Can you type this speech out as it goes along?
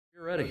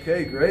Ready.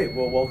 Okay, great.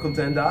 Well, welcome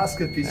to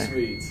Endoscopy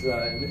Suites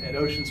at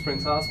Ocean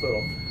Springs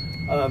Hospital.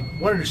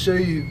 Wanted to show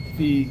you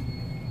the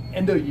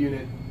endo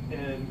unit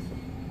and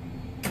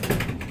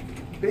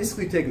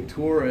basically take a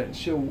tour and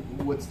show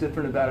what's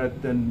different about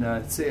it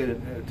than, say,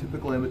 a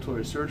typical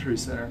ambulatory surgery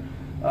center.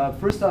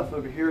 First off,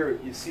 over here,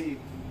 you see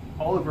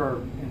all of our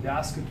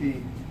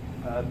endoscopy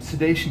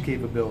sedation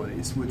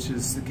capabilities, which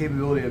is the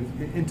capability of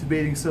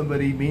intubating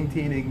somebody,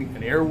 maintaining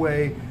an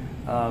airway,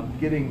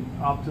 getting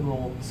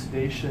optimal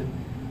sedation,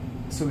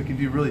 so we can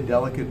do really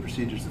delicate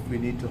procedures. If we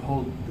need to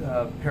hold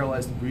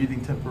paralyzed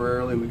breathing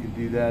temporarily, we can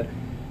do that.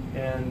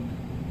 And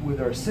with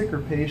our sicker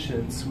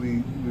patients,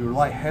 we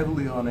rely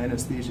heavily on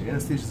anesthesia.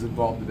 Anesthesia is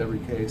involved in every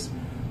case,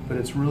 but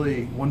it's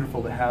really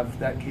wonderful to have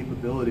that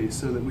capability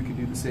so that we can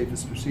do the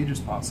safest procedures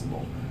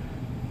possible.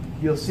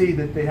 You'll see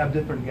that they have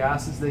different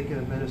gases they can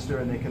administer,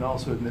 and they can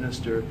also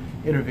administer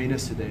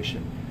intravenous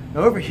sedation.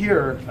 Now over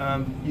here,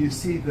 you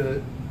see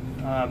the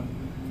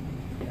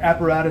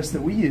apparatus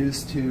that we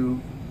use to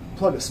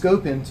plug a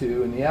scope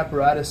into, and the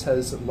apparatus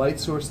has a light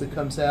source that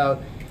comes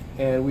out,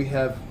 and we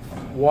have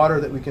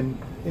water that we can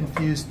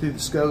infuse through the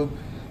scope,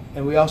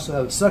 and we also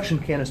have suction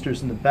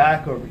canisters in the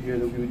back over here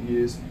that we would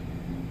use.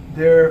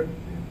 There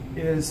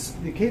is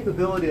the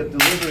capability of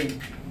delivering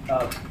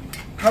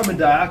carbon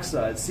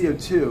dioxide,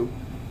 CO2,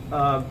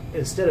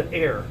 instead of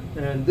air,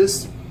 and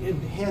this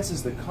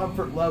enhances the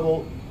comfort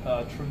level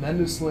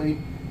tremendously.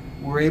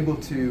 We're able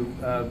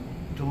to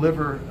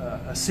deliver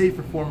a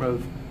safer form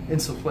of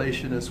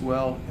insufflation as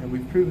well, and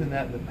we've proven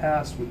that in the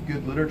past with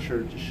good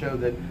literature to show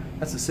that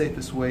that's the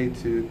safest way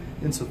to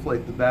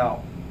insufflate the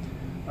bowel.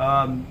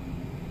 On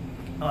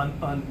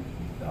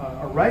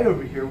our right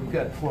over here, we've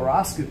got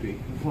fluoroscopy.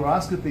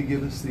 Fluoroscopy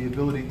gives us the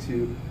ability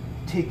to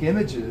take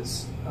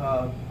images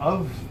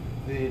of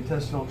the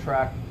intestinal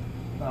tract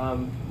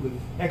with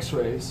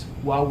x-rays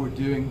while we're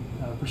doing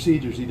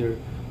procedures, either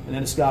an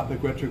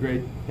endoscopic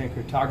retrograde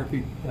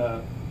pancreatography,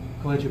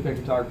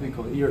 cholangiopancreatography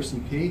called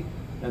ERCP,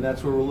 and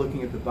that's where we're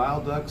looking at the bile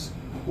ducts,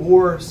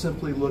 or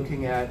simply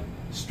looking at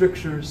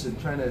strictures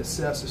and trying to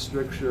assess a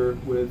stricture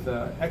with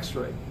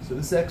x-ray. So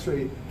this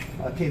x-ray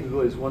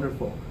capability is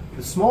wonderful.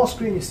 The small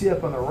screen you see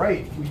up on the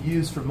right we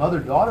use for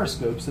mother-daughter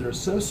scopes that are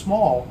so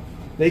small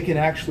they can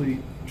actually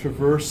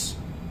traverse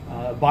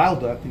bile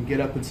duct and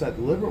get up inside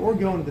the liver, or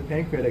go into the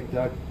pancreatic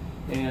duct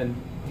and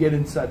get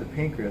inside the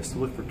pancreas to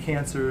look for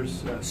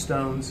cancers,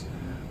 stones.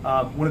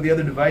 One of the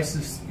other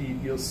devices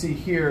you'll see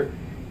here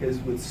is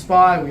with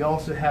SPY. We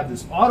also have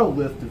this auto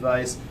lift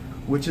device,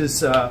 which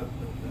is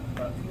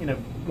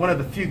one of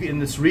the few in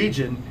this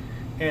region,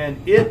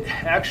 and it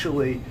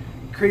actually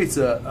creates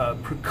a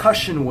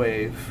percussion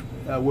wave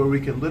where we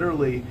can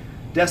literally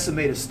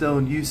decimate a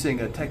stone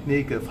using a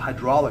technique of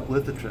hydraulic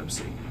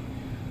lithotripsy.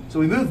 So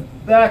we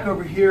move back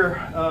over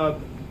here.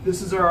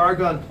 This is our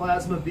argon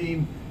plasma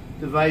beam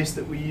device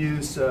that we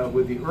use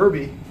with the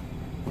IRBI,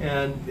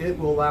 and it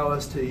will allow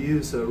us to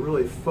use a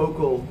really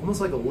focal, almost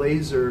like a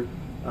laser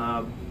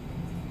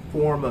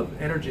form of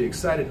energy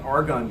excited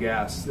argon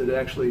gas that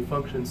actually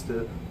functions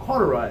to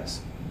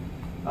cauterize.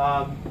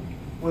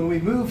 When we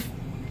move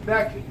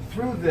back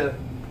through the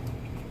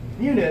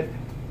unit,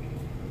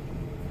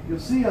 you'll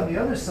see on the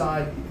other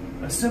side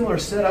a similar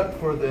setup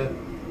for the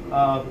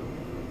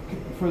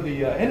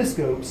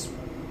endoscopes,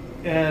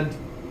 and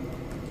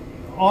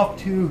off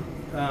to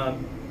our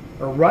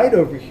right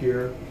over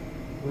here,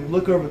 when we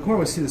look over the corner,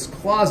 we see this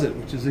closet,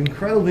 which is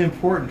incredibly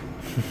important.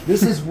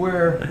 This is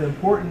where the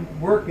important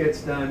work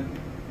gets done.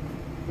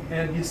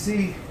 And you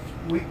see,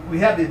 we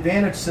have the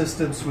Advantage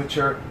systems, which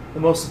are the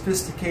most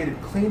sophisticated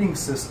cleaning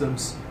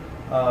systems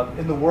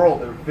in the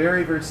world. They're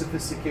very, very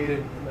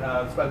sophisticated.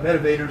 It's by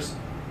Medivators.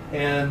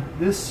 And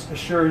this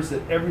assures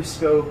that every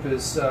scope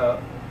is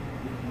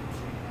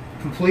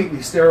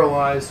completely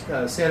sterilized,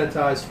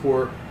 sanitized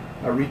for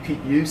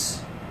repeat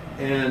use.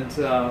 And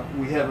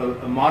we have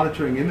a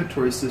monitoring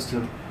inventory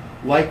system,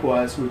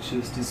 likewise, which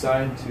is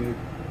designed to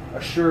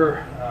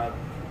assure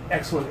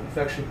excellent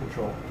infection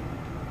control.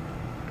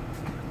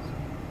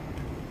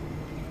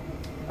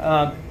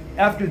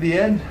 After the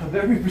end of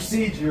every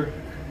procedure,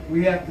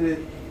 we have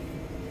to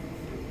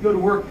go to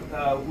work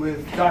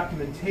with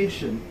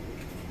documentation.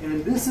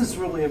 And this is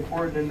really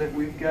important in that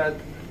we've got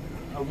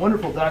a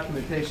wonderful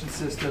documentation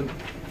system,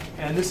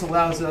 and this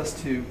allows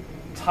us to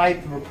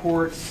type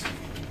reports.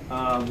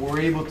 We're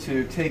able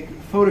to take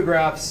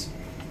photographs,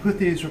 put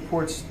these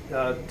reports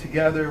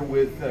together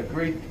with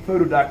great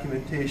photo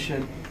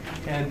documentation,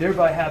 and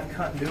thereby have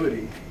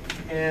continuity.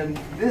 And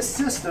this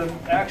system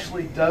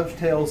actually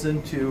dovetails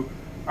into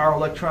our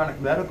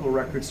electronic medical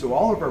records, so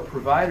all of our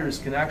providers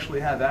can actually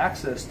have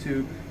access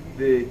to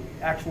the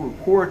actual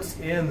reports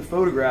and the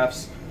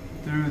photographs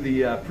through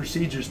the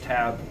procedures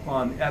tab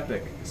on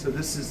Epic. So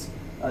this is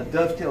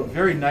dovetailed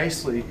very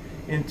nicely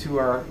into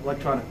our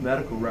electronic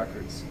medical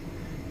records.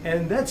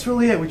 And that's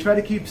really it. We try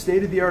to keep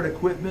state-of-the-art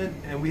equipment,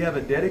 and we have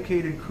a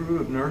dedicated crew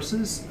of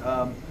nurses.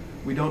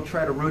 We don't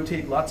try to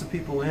rotate lots of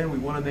people in. We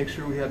want to make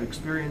sure we have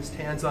experienced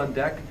hands on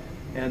deck,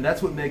 and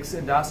that's what makes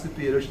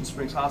endoscopy at Ocean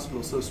Springs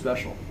Hospital so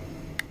special.